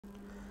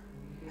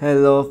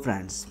Hello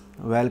friends,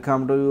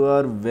 welcome to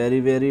your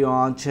very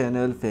own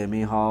channel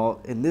Femi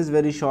How. In this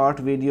very short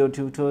video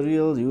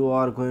tutorial you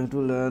are going to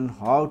learn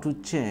how to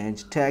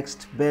change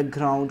text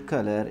background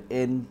color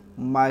in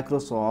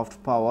Microsoft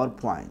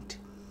PowerPoint.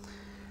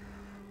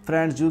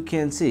 Friends, you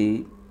can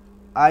see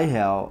I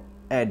have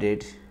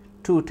added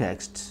two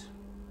texts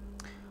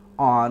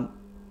on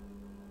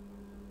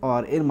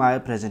or in my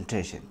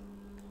presentation.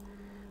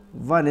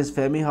 One is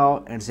Femi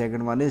How and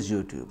second one is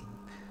YouTube,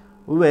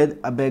 with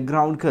a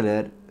background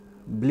color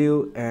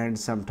blue and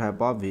some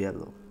type of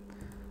yellow.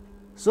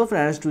 So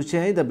friends, to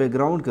change the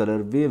background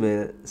color we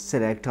will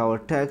select our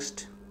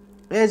text.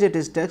 As it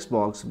is text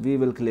box, we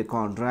will click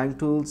on drawing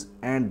tools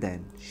and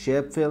then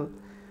shape fill.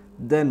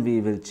 Then we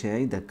will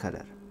change the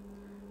color.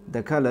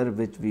 The color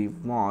which we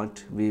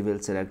want we will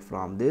select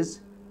from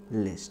this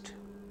list.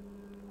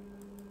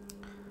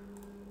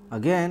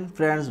 Again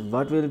friends,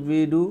 what will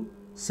we do?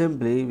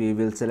 Simply we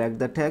will select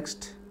the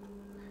text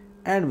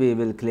and we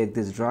will click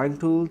this drawing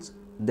tools,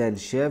 then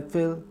shape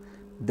fill,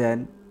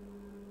 then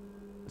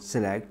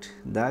select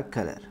the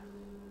color.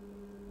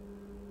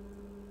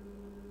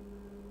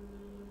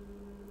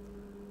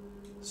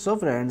 So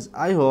friends,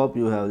 I hope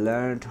you have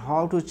learned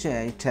how to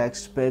change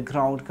text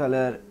background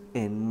color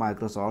in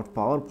Microsoft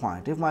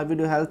PowerPoint. If my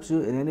video helps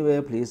you in any way,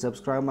 please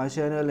subscribe my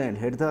channel and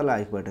hit the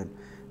like button.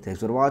 Thanks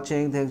for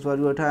watching. Thanks for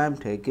your time.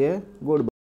 Take care. Goodbye.